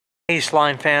Hey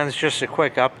slime fans, just a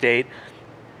quick update.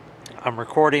 I'm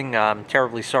recording, I'm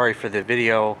terribly sorry for the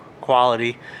video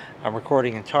quality. I'm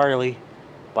recording entirely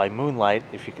by moonlight,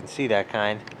 if you can see that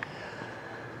kind.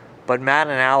 But Matt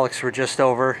and Alex were just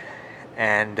over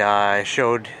and I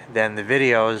showed them the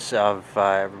videos of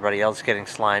everybody else getting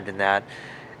slimed in that.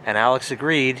 And Alex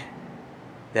agreed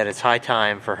that it's high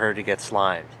time for her to get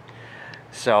slimed.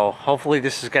 So hopefully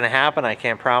this is going to happen. I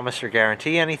can't promise or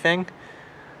guarantee anything.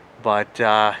 But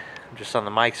I'm just on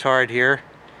the Mike's Hard here,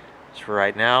 just for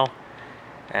right now.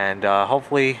 And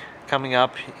hopefully coming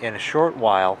up in a short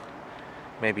while,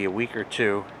 maybe a week or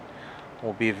two,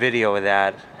 will be a video of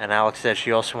that. And Alex said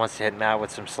she also wants to hit Matt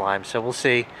with some slime, so we'll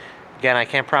see. Again, I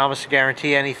can't promise or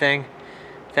guarantee anything.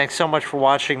 Thanks so much for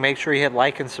watching. Make sure you hit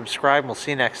like and subscribe, and we'll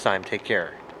see you next time. Take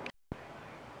care.